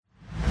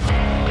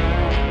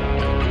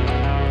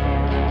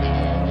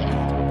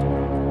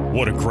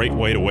What a great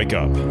way to wake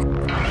up.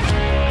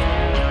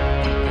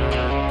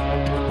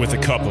 With a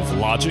cup of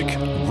logic,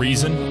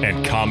 reason,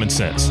 and common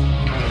sense.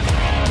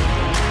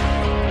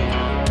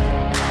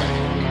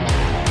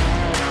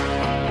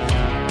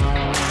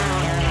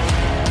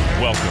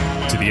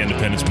 Welcome to the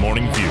Independence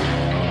Morning View.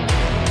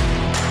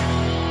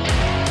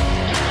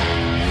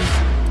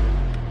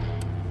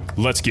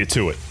 Let's get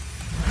to it.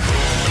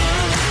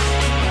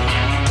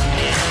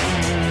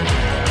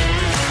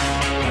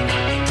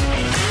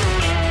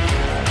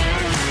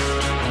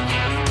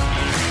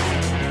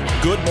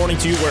 Good morning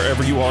to you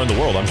wherever you are in the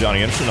world. I'm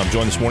Johnny Anderson. I'm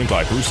joined this morning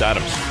by Bruce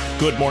Adams.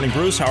 Good morning,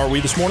 Bruce. How are we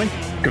this morning?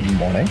 Good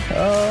morning.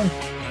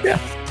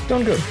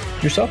 Doing good.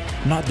 Yourself?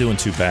 Not doing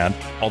too bad.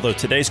 Although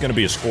today's going to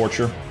be a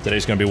scorcher.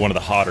 Today's going to be one of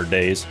the hotter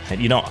days.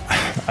 And you know,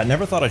 I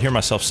never thought I'd hear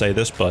myself say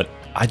this, but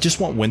I just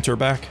want winter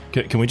back.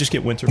 Can we just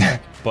get winter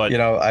back? But you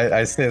know,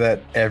 I say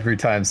that every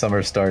time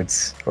summer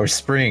starts or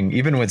spring.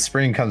 Even when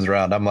spring comes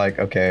around, I'm like,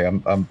 okay,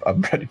 I'm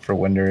ready for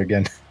winter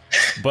again.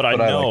 But I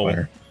know, like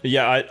winter.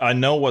 Yeah, I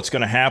know what's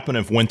going to happen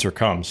if winter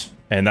comes,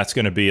 and that's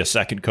going to be a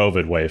second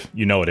COVID wave.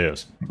 You know it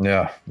is.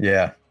 Yeah.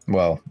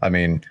 Well, I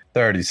mean,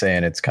 they're already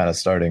saying it's kind of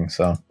starting.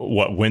 So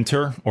what,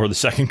 winter or the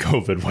second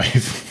COVID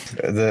wave?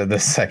 the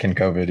second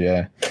COVID,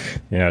 yeah.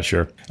 Yeah,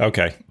 sure.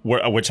 Okay,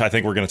 which I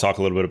think we're going to talk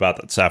a little bit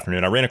about this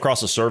afternoon. I ran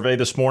across a survey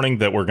this morning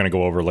that we're going to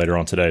go over later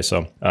on today,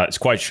 so it's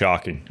quite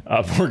shocking.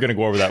 We're going to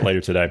go over that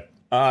later today.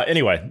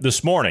 Anyway,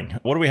 this morning,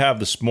 what do we have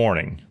this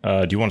morning?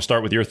 Do you want to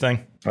start with your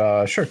thing?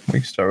 Sure. We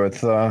can start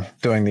with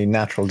doing the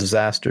natural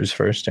disasters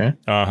first, yeah?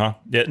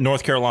 Yeah,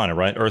 North Carolina,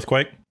 right?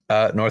 Earthquake?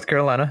 North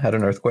Carolina had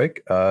an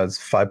earthquake. It's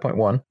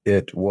 5.1.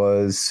 It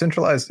was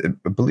centralized, I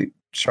believe,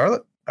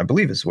 Charlotte, I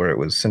believe is where it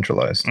was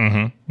centralized.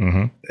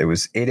 It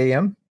was 8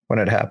 a.m. when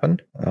it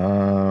happened.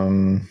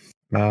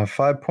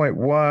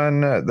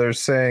 5.1, they're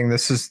saying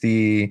this is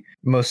the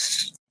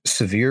most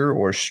severe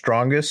or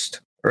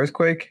strongest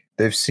earthquake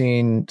they've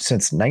seen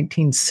since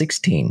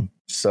 1916.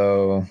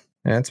 So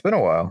yeah, it's been a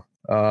while.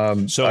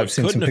 So I've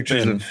seen some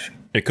pictures of.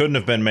 It couldn't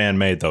have been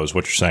man-made, though, is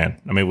what you're saying.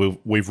 I mean,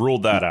 we've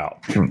ruled that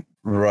out.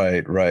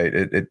 Right.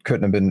 It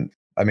couldn't have been.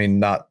 I mean,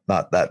 not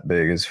that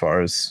big as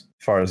far as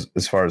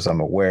I'm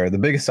aware. The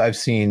biggest I've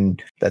seen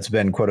that's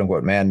been quote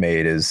unquote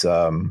man-made is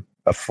a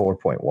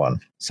 4.1.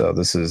 So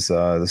this is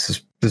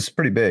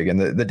pretty big,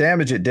 and the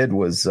damage it did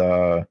was.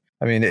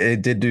 I mean,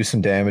 it did do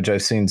some damage.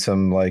 I've seen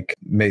some like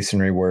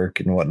masonry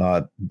work and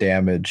whatnot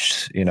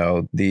damaged. You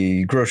know,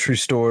 the grocery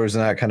stores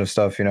and that kind of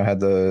stuff. You know, had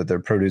their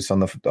produce on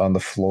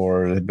the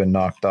floor. It had been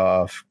knocked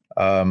off.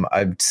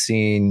 I've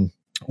seen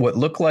what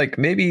looked like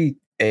maybe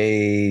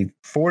a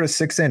 4 to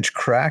 6 inch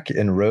crack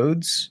in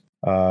roads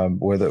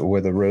where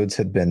the roads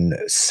had been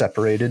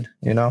separated.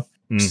 You know,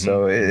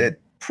 so it's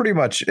pretty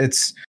much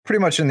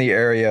in the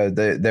area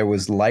that there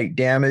was light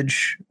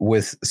damage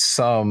with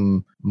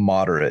some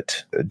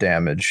moderate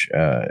damage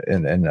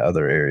in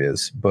other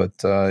areas, but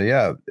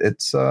yeah,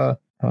 it's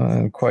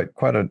quite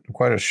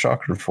a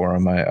shocker for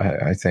him.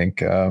 I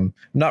think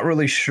not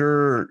really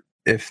sure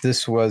if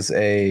this was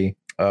a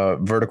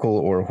vertical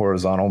or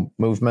horizontal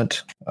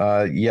movement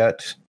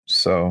yet.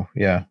 So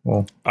yeah,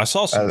 well, I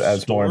saw some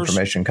as stores, more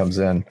information comes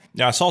in.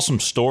 Yeah, I saw some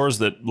stores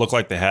that looked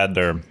like they had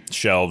their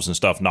shelves and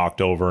stuff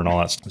knocked over and all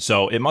that.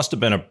 So it must have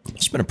been a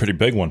pretty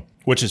big one,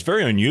 which is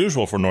very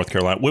unusual for North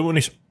Carolina.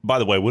 By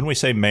the way, when we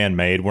say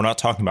man-made, we're not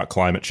talking about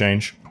climate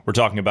change. We're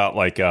talking about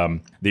like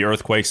the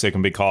earthquakes that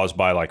can be caused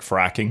by like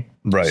fracking.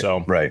 Right.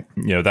 So right.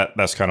 You know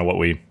that's kind of what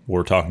we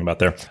were talking about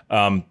there.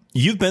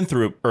 You've been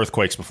through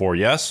earthquakes before,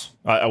 yes?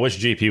 I wish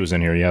GP was in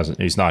here. He hasn't.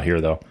 He's not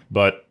here though.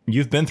 But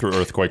you've been through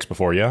earthquakes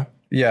before, yeah?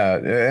 Yeah,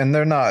 and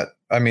they're not.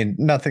 I mean,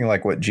 nothing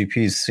like what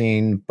GP's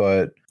seen,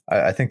 but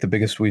I think the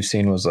biggest we've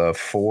seen was a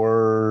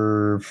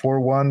 4.1,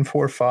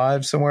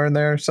 4.5, somewhere in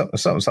there,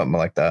 something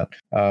like that,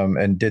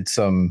 and did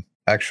some.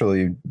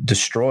 Actually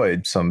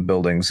destroyed some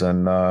buildings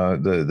in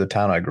the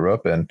town I grew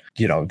up in.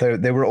 You know,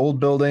 they were old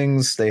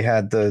buildings. They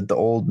had the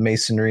old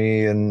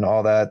masonry and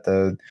all that.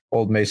 The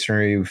old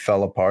masonry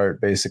fell apart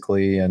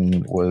basically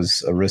and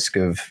was a risk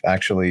of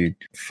actually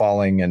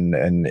falling and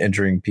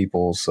injuring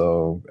people.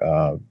 So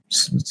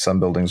some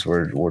buildings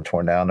were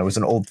torn down. There was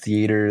an old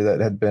theater that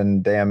had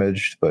been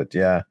damaged. But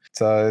yeah,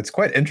 it's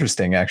quite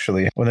interesting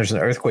actually. When there's an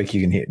earthquake,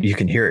 you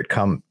can hear it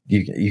come.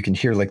 You can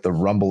hear like the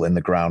rumble in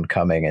the ground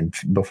coming, and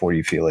before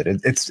you feel it,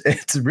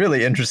 it's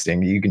really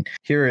interesting. You can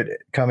hear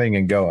it coming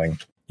and going.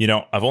 You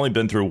know, I've only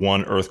been through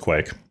one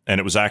earthquake, and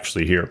it was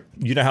actually here.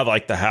 You know how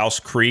like the house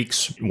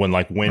creaks when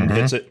like wind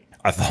hits it?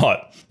 I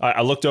thought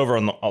I looked over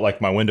on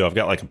like my window. I've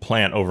got like a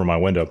plant over my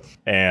window,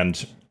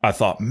 and I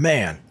thought,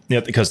 man,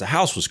 because the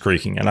house was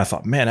creaking, and I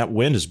thought, man, that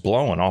wind is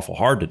blowing awful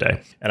hard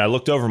today. And I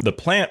looked over, the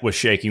plant was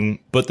shaking,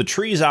 but the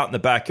trees out in the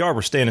backyard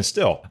were standing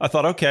still. I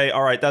thought, okay,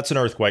 all right, that's an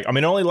earthquake. I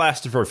mean, it only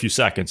lasted for a few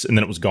seconds, and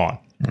then it was gone.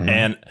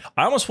 And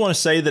I almost want to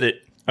say that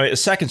a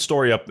second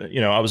story up,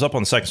 you know, I was up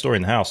on the second story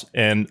in the house,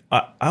 and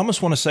I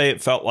almost want to say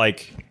it felt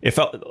like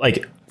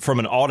from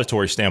an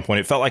auditory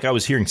standpoint, it felt like I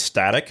was hearing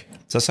static.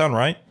 Does that sound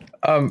right?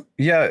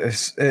 Yeah,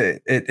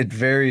 it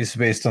varies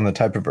based on the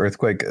type of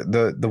earthquake.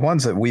 The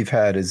ones that we've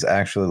had is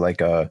actually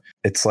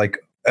it's like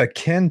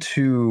akin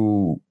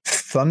to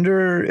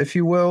thunder, if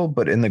you will,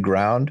 but in the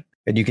ground,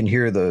 and you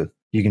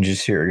can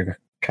just hear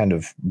kind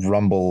of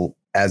rumble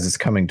as it's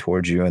coming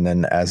towards you, and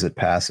then as it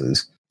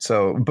passes.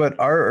 So, but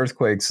our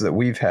earthquakes that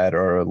we've had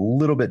are a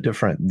little bit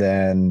different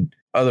than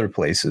other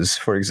places.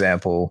 For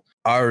example,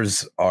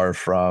 ours are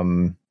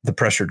from the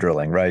pressure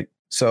drilling, right?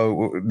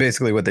 So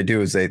basically what they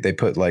do is they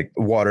put like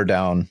water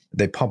down,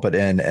 they pump it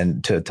in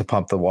and to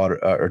pump the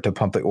water or to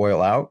pump the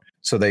oil out.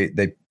 So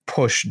they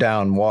push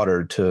down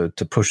water to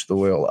push the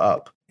oil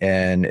up.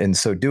 And in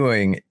so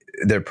doing,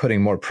 they're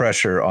putting more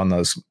pressure on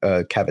those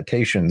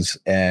cavitations,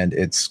 and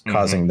it's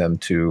causing them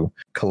to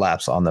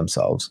collapse on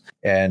themselves.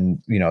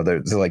 And,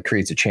 they're like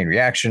creates a chain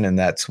reaction, and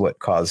that's what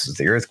causes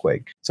the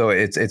earthquake. So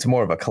it's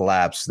more of a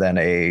collapse than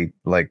a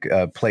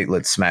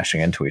platelets smashing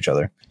into each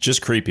other.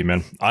 Just creepy,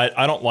 man.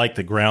 I don't like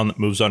the ground that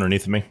moves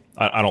underneath of me.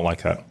 I don't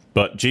like that.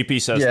 But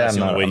GP says that's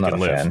the only way he can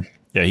live. Fan.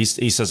 Yeah, he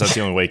says that's the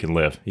only way he can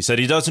live. He said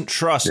he doesn't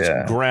trust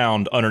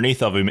ground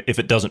underneath of him if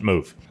it doesn't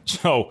move.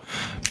 So,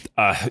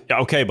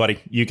 okay, buddy,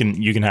 you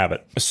can have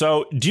it.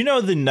 So, do you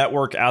know the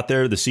network out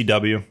there, the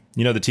CW?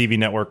 You know the TV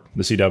network,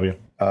 the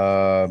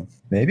CW?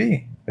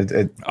 Maybe.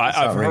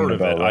 I've heard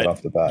of it. Right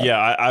off the bat.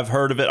 Yeah, I've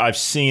heard of it. I've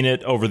seen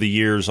it over the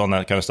years on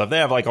that kind of stuff. They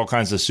have like all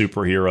kinds of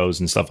superheroes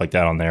and stuff like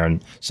that on there,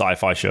 and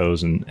sci-fi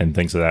shows and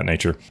things of that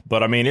nature.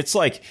 But I mean,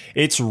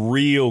 it's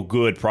real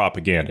good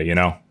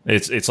propaganda,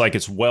 It's like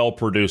it's well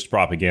produced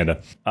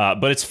propaganda,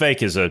 but it's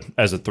fake as a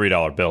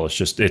 $3 bill.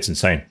 It's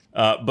insane.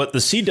 But the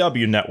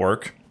CW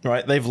network,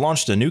 right? They've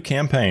launched a new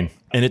campaign,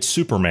 and it's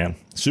Superman.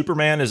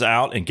 Superman is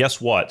out, and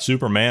guess what?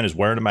 Superman is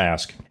wearing a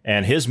mask,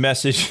 and his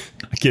message,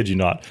 I kid you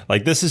not,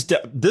 like this is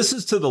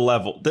to the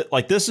level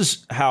that this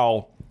is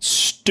how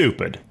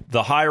stupid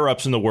the higher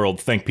ups in the world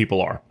think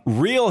people are.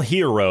 Real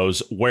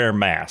heroes wear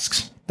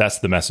masks. That's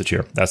the message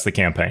here. That's the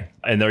campaign.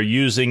 And they're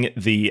using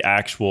the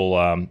actual,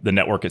 the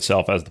network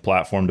itself as the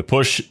platform to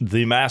push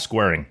the mask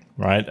wearing,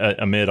 right?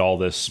 Amid all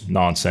this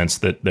nonsense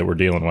that we're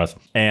dealing with.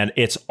 And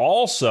it's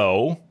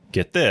also,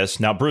 get this.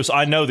 Now, Bruce,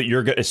 I know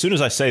that as soon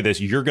as I say this,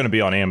 you're going to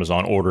be on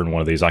Amazon ordering one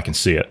of these. I can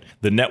see it.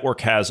 The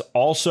network has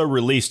also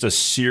released a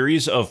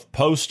series of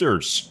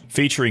posters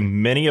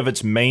featuring many of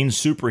its main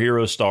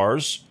superhero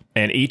stars,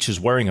 and each is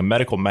wearing a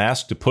medical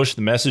mask to push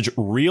the message,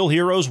 real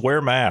heroes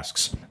wear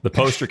masks. The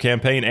poster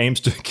campaign aims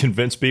to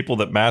convince people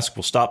that masks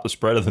will stop the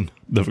spread of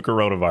the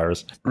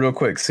coronavirus. Real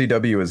quick,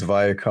 CW is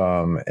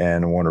Viacom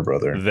and Warner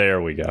Brothers.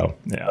 There we go.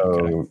 Yeah.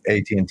 So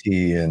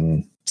AT&T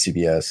and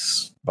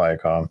CBS,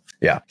 Viacom.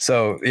 Yeah.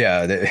 So,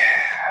 yeah,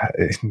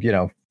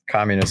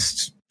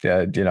 communists,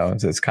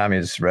 it's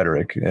communist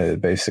rhetoric,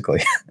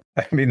 basically.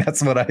 I mean,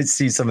 that's what I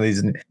see some of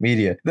these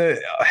media. The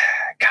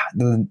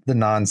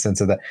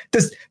nonsense of that.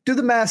 Do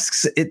the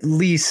masks at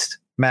least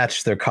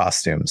match their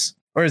costumes,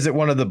 or is it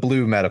one of the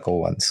blue medical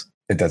ones?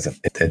 It doesn't.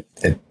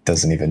 It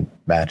doesn't even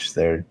match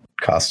their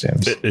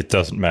costumes. It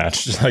doesn't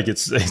match. Like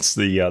it's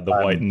the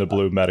white and the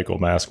blue medical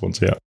mask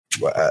ones. Yeah.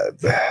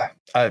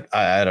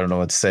 I don't know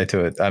what to say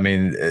to it. I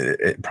mean,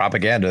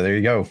 propaganda. There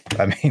you go.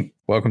 I mean,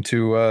 welcome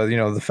to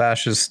the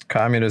fascist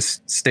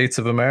communist states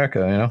of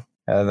America.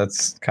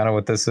 That's kind of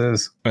what this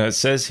is. It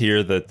says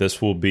here that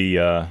this will be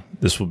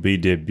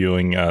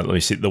debuting. Let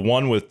me see. The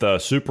one with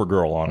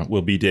Supergirl on it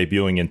will be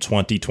debuting in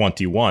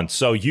 2021.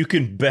 So you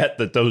can bet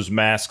that those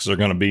masks are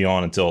going to be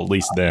on until at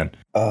least then.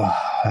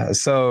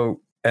 So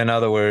in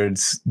other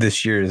words,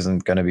 this year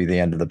isn't going to be the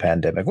end of the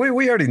pandemic.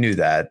 We already knew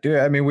that.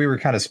 I mean, we were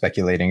kind of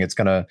speculating they're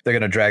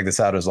going to drag this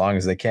out as long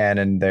as they can,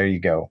 and there you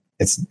go.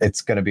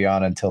 It's going to be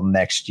on until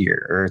next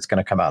year, or it's going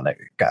to come out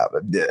next. God,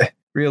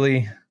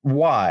 really?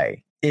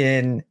 Why?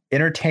 In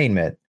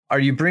entertainment, are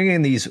you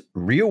bringing these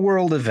real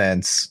world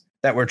events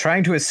that we're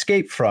trying to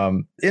escape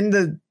from in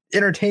the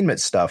entertainment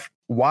stuff?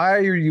 Why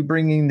are you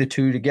bringing the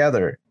two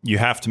together? You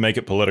have to make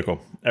it political.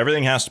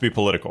 Everything has to be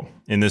political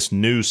in this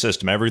new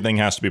system. Everything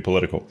has to be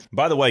political.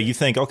 By the way, you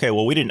think, okay,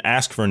 well, we didn't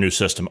ask for a new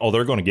system. Oh,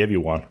 they're going to give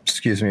you one.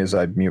 Excuse me as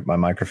I mute my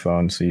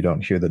microphone so you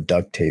don't hear the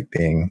duct tape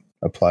being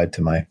applied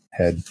to my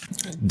head.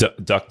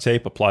 Duct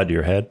tape applied to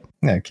your head?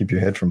 Yeah, keep your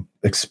head from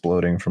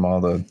exploding from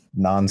all the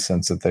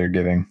nonsense that they're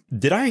giving.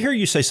 Did I hear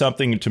you say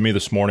something to me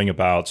this morning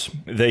about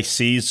they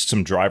seized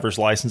some driver's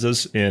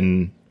licenses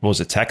in, what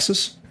was it,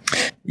 Texas?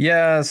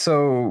 Yeah,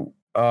 so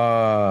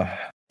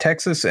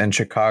Texas and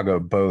Chicago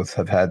both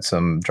have had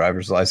some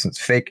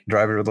fake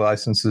driver's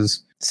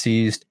licenses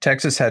seized.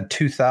 Texas had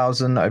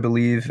 2,000, I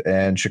believe,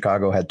 and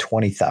Chicago had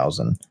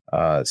 20,000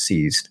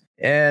 seized.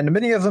 And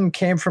many of them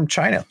came from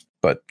China,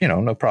 but,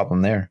 no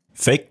problem there.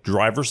 Fake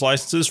driver's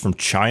licenses from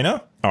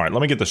China? All right,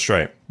 let me get this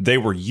straight. They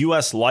were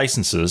U.S.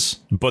 licenses,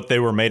 but they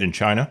were made in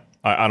China?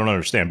 I don't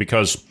understand,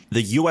 because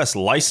the U.S.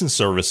 license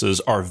services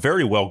are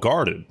very well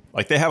guarded.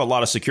 Like, they have a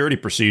lot of security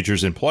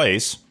procedures in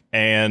place,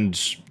 and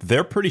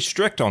they're pretty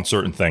strict on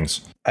certain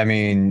things. I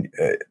mean,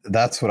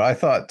 that's what I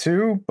thought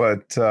too,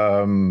 but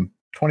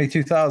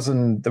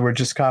 22,000 that were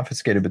just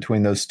confiscated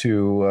between those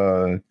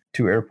two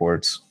two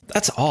airports.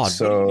 That's odd.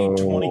 So, what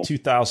do you mean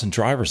 22,000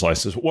 driver's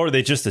licenses? What are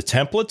they, just the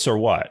templates or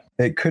what?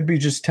 It could be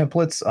just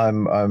templates.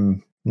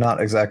 I'm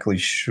not exactly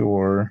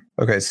sure.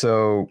 Okay,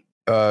 so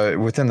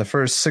within the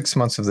first 6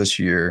 months of this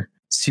year,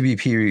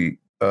 CBP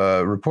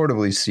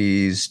reportedly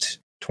seized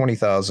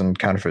 20,000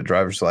 counterfeit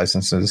driver's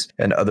licenses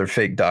and other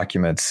fake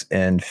documents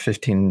in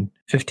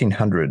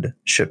 1,500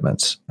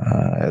 shipments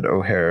at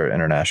O'Hare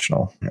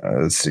International.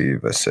 Let's see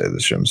if I say the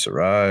shipments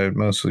arrived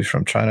mostly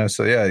from China.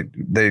 So yeah,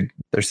 they're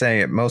saying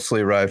it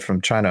mostly arrived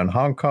from China and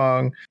Hong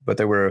Kong, but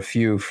there were a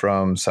few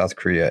from South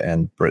Korea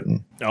and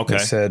Britain. Okay.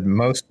 They said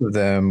most of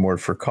them were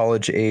for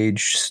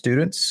college-age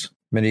students.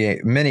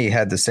 Many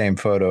had the same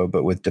photo,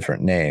 but with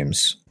different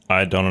names.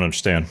 I don't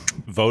understand.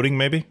 Voting,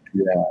 maybe?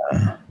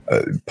 Yeah.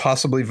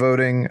 Possibly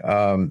voting.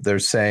 They're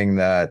saying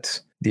that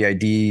the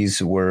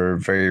IDs were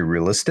very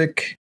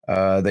realistic.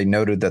 They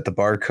noted that the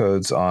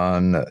barcodes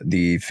on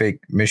the fake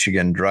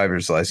Michigan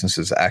driver's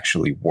licenses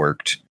actually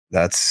worked.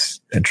 That's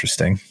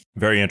interesting.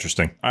 Very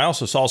interesting. I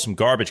also saw some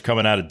garbage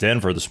coming out of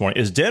Denver this morning.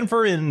 Is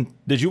Denver in...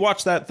 Did you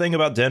watch that thing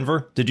about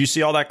Denver? Did you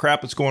see all that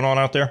crap that's going on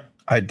out there?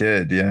 I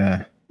did,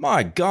 yeah.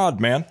 My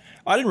God, man.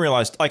 I didn't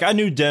realize... Like, I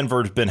knew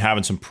Denver's been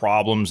having some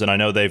problems, and I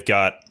know they've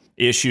got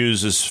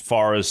issues as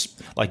far as...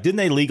 Like, didn't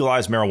they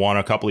legalize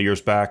marijuana a couple of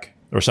years back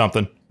or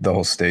something? The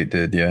whole state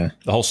did, yeah.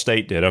 The whole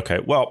state did. Okay.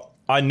 Well,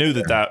 I knew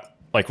that,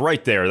 like,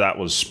 right there, that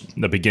was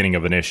the beginning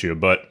of an issue,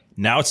 but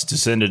now it's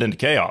descended into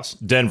chaos.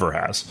 Denver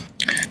has.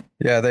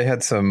 Yeah, they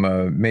had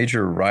some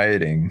major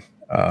rioting.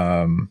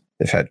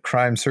 They've had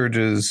crime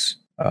surges,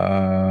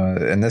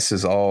 and this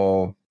is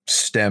all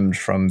stemmed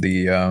from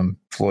the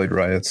Floyd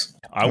riots.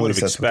 I would have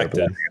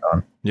expected.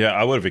 Yeah,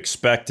 I would have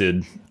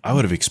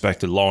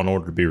expected law and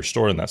order to be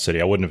restored in that city.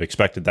 I wouldn't have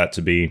expected that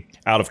to be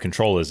out of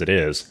control as it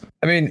is.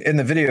 I mean, in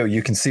the video,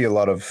 you can see a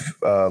lot of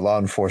law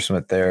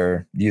enforcement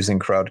there using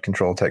crowd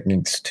control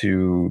techniques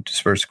to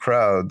disperse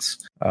crowds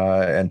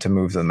and to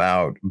move them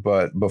out.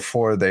 But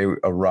before they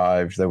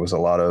arrived, there was a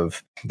lot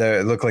of...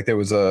 It looked like there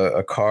was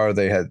a car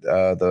they had...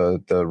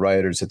 The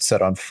rioters had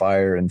set on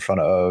fire in front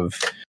of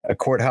a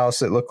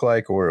courthouse, it looked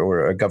like,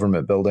 or a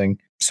government building.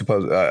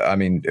 I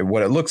mean,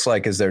 what it looks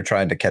like is they're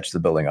trying to catch the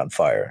building on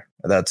fire.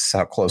 That's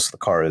how close the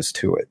car is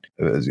to it.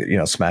 It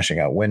was, smashing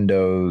out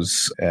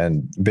windows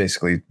and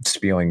basically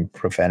spewing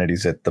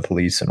profanities at the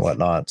police and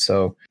whatnot.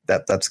 So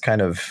that's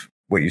kind of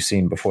what you've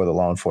seen before the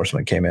law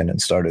enforcement came in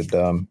and started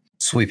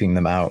sweeping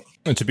them out.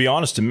 And to be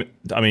honest, to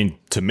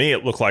me,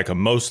 it looked like a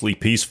mostly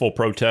peaceful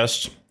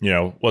protest.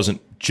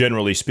 Wasn't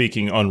generally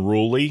speaking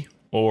unruly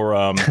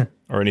or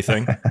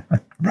anything.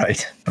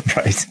 Right.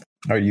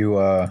 Are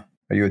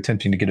you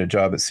attempting to get a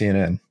job at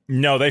CNN?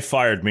 No, they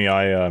fired me.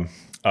 I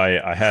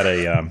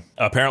had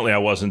apparently I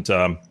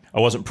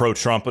wasn't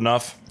pro-Trump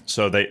enough,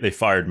 so they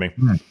fired me.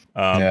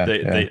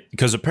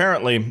 Because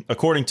apparently,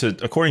 according to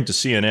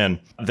CNN,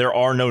 there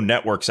are no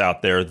networks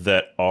out there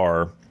that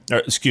are...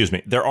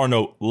 there are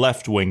no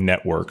left-wing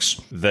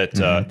networks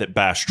that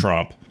bash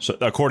Trump. So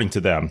according to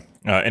them,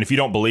 and if you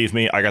don't believe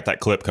me, I got that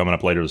clip coming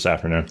up later this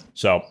afternoon.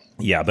 So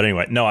yeah, but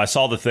anyway, no, I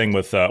saw the thing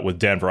with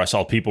Denver. I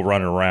saw people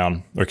running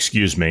around,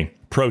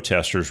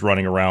 protesters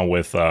running around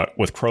with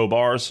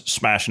crowbars,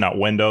 smashing out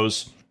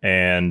windows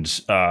and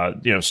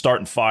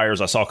starting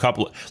fires. I saw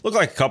looked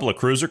like a couple of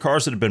cruiser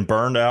cars that had been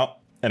burned out,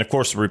 and of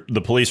course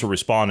the police were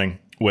responding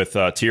with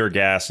tear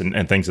gas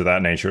and things of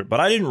that nature. But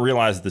I didn't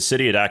realize that the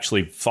city had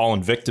actually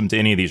fallen victim to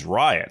any of these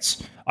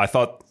riots. I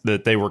thought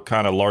that they were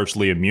kind of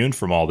largely immune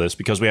from all this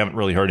because we haven't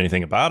really heard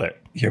anything about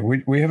it. Yeah,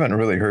 we haven't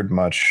really heard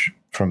much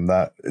from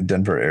that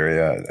Denver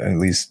area, at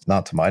least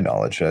not to my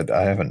knowledge.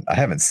 I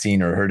haven't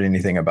seen or heard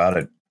anything about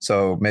it.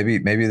 So maybe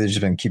they've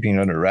just been keeping it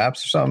under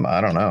wraps or something.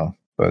 I don't know.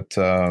 But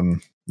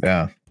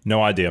yeah.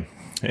 No idea.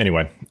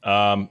 Anyway,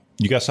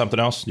 you got something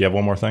else? You have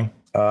one more thing?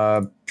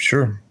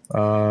 Sure.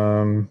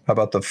 How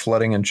about the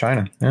flooding in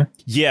China?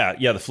 Yeah,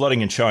 the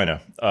flooding in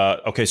China.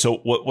 Okay, so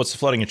what's the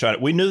flooding in China?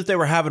 We knew that they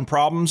were having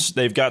problems.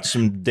 They've got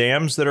some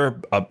dams that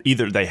are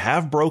either they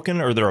have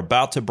broken or they're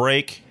about to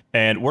break.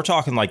 And we're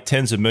talking like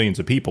tens of millions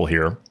of people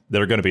here that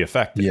are going to be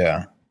affected.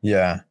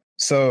 Yeah.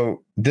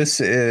 So this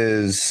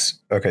is...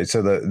 Okay,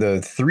 so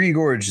the Three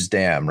Gorges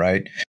Dam,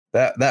 right?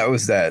 That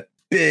was that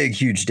big,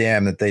 huge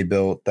dam that they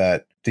built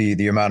that...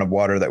 The amount of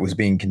water that was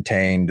being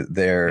contained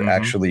there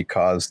actually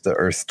caused the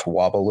earth to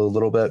wobble a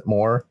little bit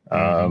more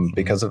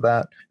because of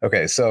that.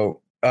 Okay,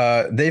 so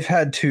they've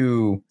had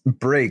to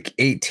break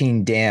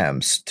 18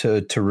 dams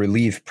to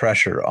relieve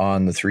pressure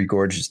on the Three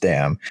Gorges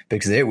Dam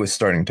because it was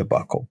starting to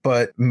buckle.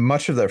 But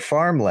much of their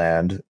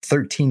farmland,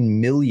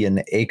 13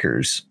 million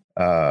acres,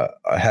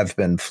 have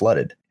been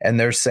flooded. And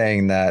they're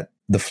saying that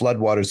the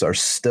floodwaters are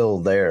still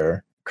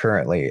there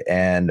currently,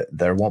 and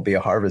there won't be a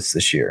harvest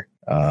this year.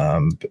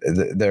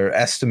 They're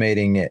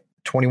estimating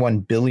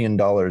 $21 billion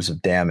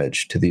of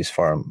damage to these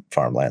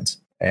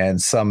farmlands,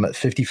 and some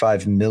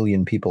 55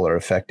 million people are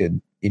affected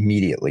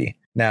immediately.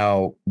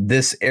 Now,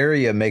 this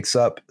area makes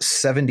up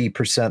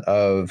 70%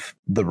 of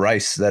the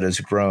rice that is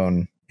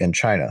grown in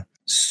China.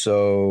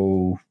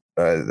 So,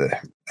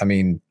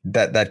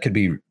 that could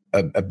be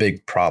a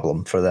big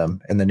problem for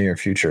them in the near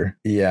future.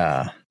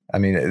 Yeah. I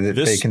mean,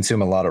 they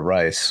consume a lot of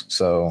rice.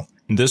 So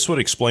this would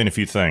explain a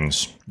few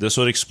things. This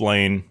would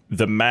explain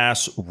the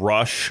mass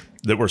rush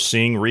that we're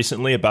seeing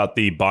recently about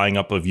the buying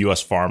up of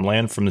U.S.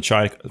 farmland from the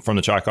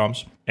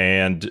Chicoms.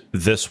 And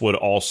this would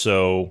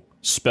also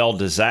spell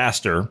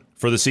disaster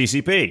for the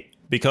CCP.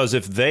 Because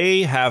if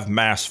they have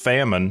mass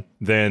famine,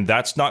 then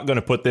that's not going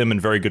to put them in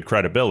very good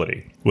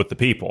credibility with the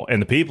people.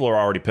 And the people are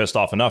already pissed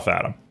off enough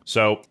at them.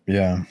 So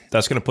yeah,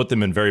 that's going to put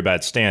them in very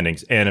bad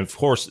standings. And of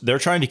course, they're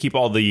trying to keep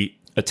all the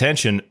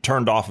attention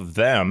turned off of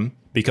them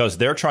because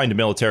they're trying to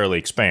militarily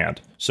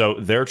expand. So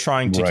they're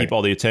trying to keep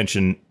all the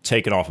attention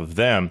taken off of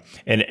them.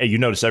 And you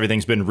notice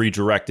everything's been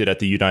redirected at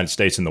the United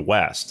States and the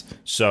West.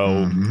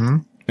 So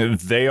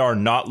they are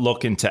not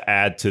looking to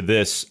add to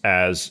this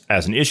as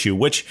an issue,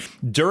 which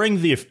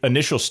during the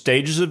initial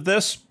stages of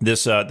this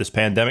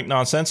pandemic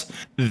nonsense,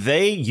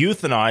 they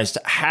euthanized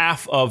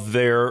half of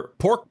their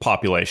pork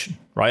population,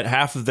 right?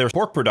 Half of their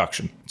pork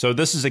production. So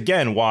this is,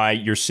 again, why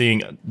you're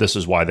seeing, this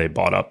is why they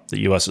bought up the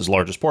U.S.'s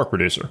largest pork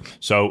producer.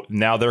 So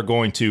now they're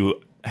going to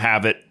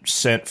have it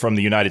sent from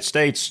the United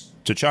States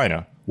to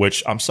China,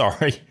 which I'm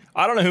sorry.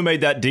 I don't know who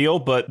made that deal,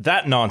 but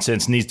that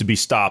nonsense needs to be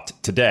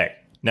stopped today.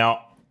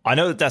 Now, I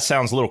know that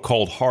sounds a little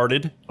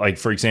cold-hearted, like,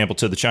 for example,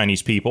 to the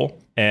Chinese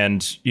people.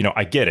 And,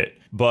 I get it.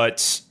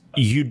 But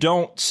you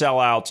don't sell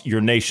out your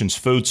nation's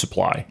food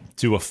supply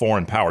to a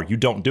foreign power. You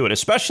don't do it,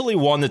 especially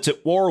one that's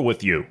at war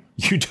with you.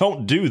 You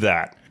don't do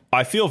that.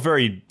 I feel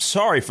very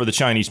sorry for the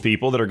Chinese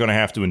people that are going to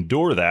have to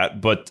endure that.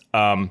 But,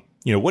 what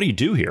do you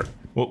do here?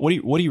 What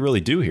do you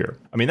really do here?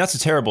 I mean, that's a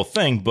terrible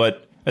thing.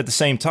 But at the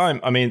same time,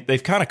 I mean,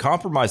 they've kind of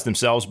compromised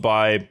themselves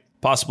by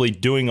possibly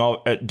doing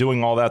all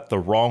that the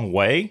wrong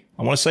way,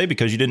 I want to say,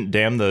 because you didn't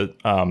dam the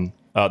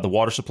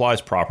water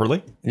supplies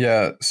properly.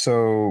 Yeah,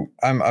 so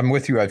I'm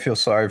with you. I feel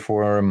sorry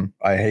for them.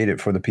 I hate it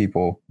for the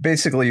people.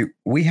 Basically,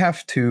 we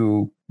have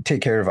to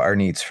take care of our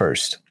needs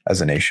first as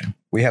a nation.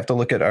 We have to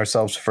look at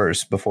ourselves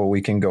first before we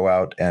can go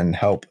out and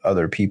help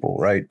other people,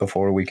 right?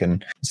 Before we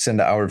can send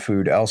our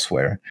food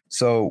elsewhere.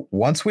 So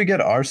once we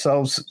get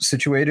ourselves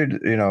situated,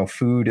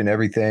 food and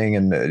everything,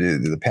 and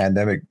the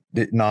pandemic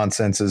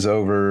nonsense is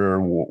over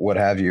or what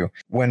have you,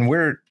 when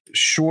we're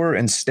sure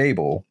and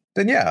stable,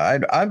 then yeah,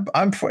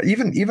 I'm for,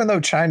 even though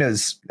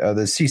China's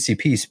the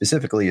CCP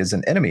specifically is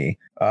an enemy,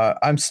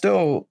 I'm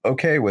still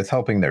okay with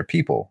helping their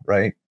people,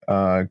 right?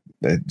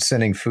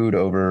 Sending food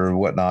over or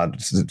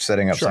whatnot,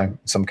 setting up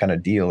some kind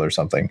of deal or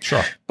something.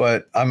 Sure.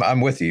 But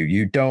I'm with you.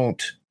 You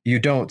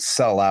don't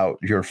sell out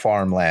your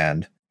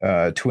farmland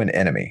to an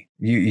enemy.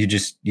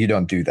 You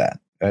don't do that.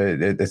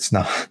 It's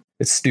not.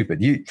 It's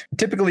stupid. You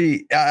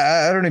typically,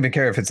 I don't even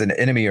care if it's an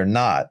enemy or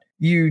not.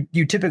 You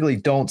typically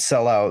don't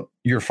sell out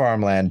your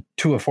farmland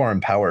to a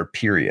foreign power,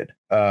 period.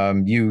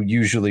 You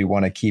usually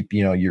want to keep,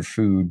 your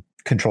food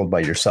controlled by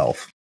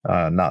yourself,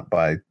 not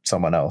by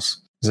someone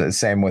else.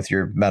 Same with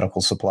your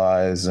medical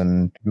supplies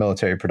and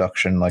military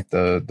production, like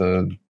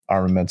the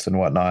armaments and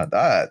whatnot.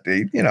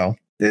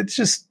 It's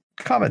just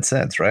common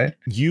sense, right?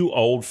 You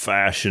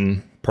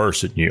old-fashioned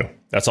person, you.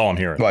 That's all I'm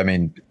hearing. Well, I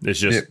mean, it's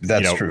just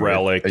that's true.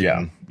 Relic,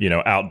 and,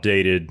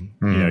 outdated,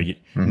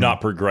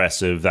 not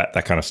progressive,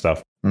 that kind of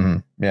stuff.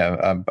 Mm-hmm.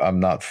 Yeah, I'm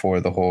not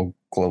for the whole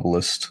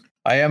globalist.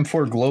 I am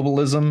for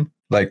globalism,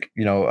 like,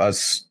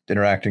 us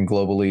interacting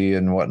globally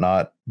and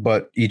whatnot,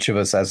 but each of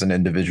us as an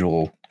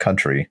individual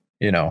country,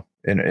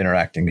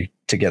 interacting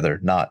together,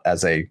 not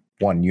as a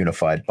one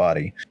unified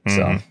body.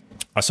 So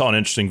I saw an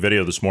interesting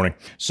video this morning.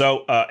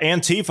 So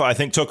Antifa, I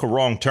think, took a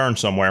wrong turn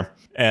somewhere,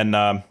 and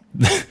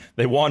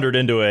they wandered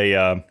into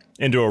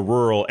a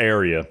rural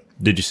area.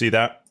 Did you see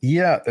that?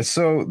 Yeah.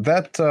 So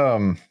that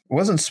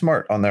wasn't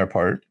smart on their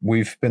part.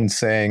 We've been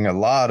saying, a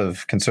lot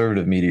of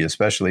conservative media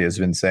especially has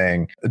been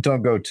saying,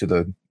 don't go to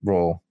the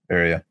rural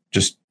area.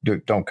 Just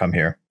don't come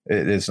here.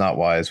 It is not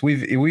wise.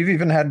 We've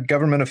even had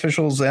government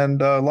officials and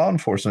law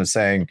enforcement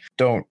saying,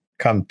 don't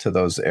come to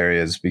those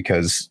areas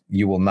because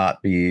you will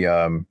not be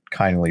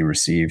kindly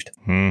received.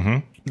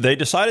 Mm-hmm. They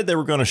decided they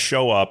were going to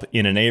show up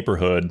in a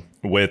neighborhood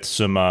with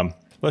some,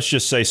 let's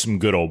just say, some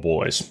good old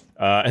boys.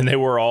 And they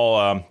were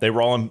all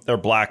in their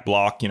black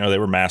bloc. They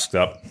were masked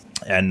up.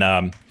 And,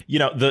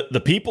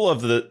 the people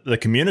of the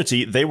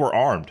community, they were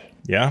armed.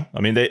 Yeah.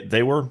 I mean,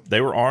 they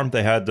were armed.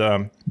 They had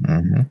they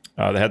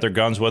had their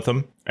guns with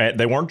them. And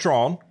they weren't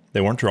drawn.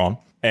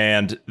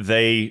 And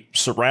they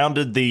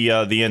surrounded the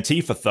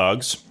Antifa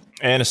thugs.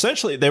 And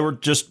essentially, they were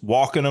just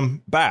walking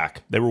them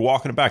back. They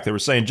were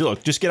saying,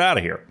 look, just get out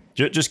of here.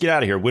 Just get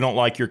out of here. We don't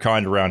like your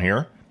kind around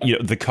here.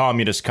 The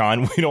communist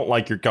kind. We don't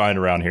like your kind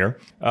around here.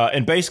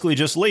 And basically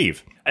just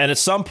leave. And at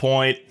some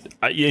point,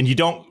 and you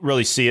don't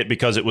really see it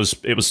because it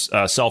was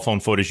cell phone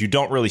footage. You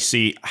don't really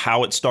see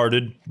how it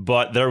started.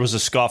 But there was a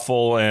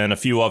scuffle and a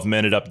few of them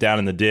ended up down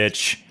in the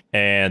ditch.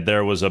 and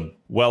there was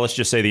let's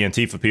just say the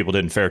Antifa people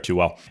didn't fare too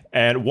well.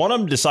 And one of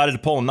them decided to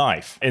pull a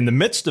knife. In the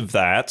midst of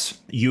that,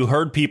 you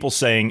heard people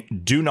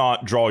saying, do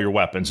not draw your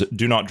weapons.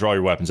 Do not draw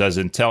your weapons, as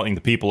in telling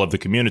the people of the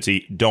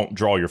community, don't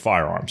draw your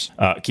firearms.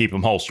 Keep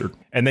them holstered.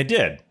 And they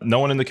did. No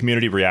one in the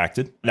community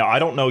reacted. Now, I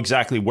don't know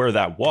exactly where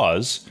that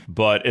was,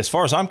 but as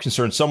far as I'm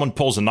concerned, someone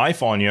pulls a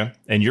knife on you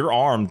and you're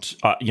armed.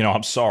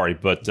 I'm sorry,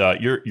 but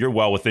you're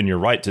well within your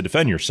right to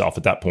defend yourself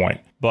at that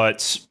point.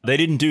 But they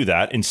didn't do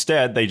that.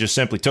 Instead, they just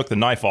simply took the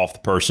knife off the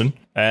person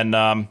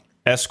and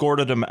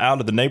escorted him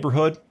out of the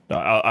neighborhood.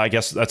 I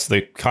guess that's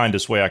the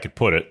kindest way I could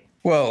put it.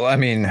 Well, I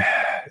mean,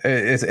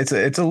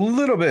 it's a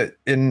little bit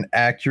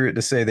inaccurate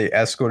to say they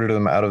escorted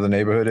them out of the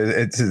neighborhood.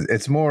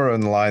 It's more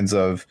on the lines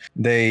of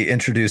they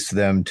introduced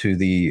them to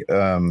the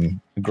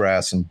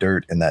grass and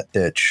dirt in that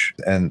ditch,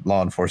 and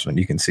law enforcement,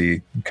 you can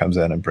see, comes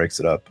in and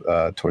breaks it up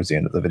towards the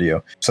end of the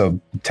video. So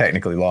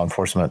technically, law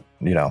enforcement,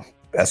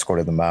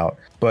 escorted them out.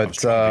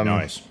 But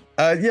nice.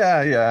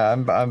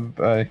 I'm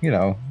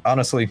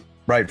honestly,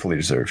 rightfully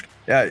deserved.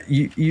 Yeah,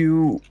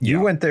 you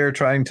went there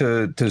trying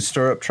to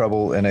stir up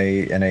trouble in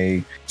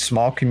a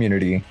small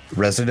community,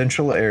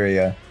 residential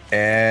area,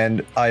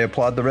 and I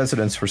applaud the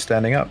residents for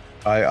standing up.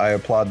 I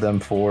applaud them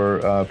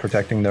for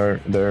protecting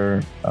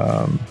their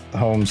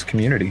home's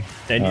community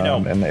and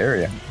the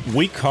area.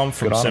 We come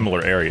from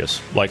similar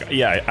areas. Like,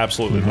 yeah,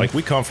 absolutely. Mm-hmm. Like,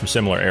 we come from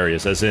similar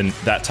areas, as in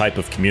that type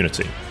of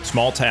community.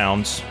 Small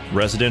towns,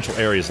 residential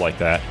areas like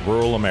that,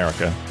 rural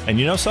America. And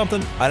you know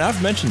something? And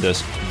I've mentioned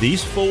this.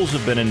 These fools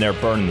have been in there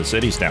burning the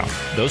cities down.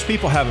 Those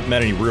people haven't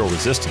met any real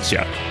resistance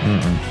yet.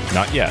 Mm-mm.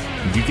 Not yet.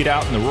 You get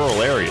out in the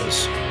rural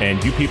areas,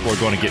 and you people are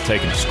going to get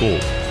taken to school.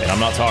 And I'm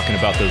not talking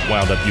about those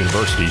wound-up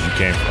universities you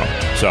came from.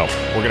 So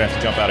we're going to have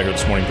to jump out of here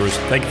this morning, Bruce.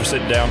 Thank you for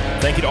sitting down.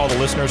 Thank you to all the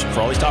listeners. For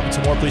all these topics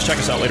and more, please check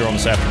us out later on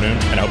this afternoon.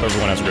 And I hope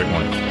everyone has a great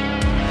morning.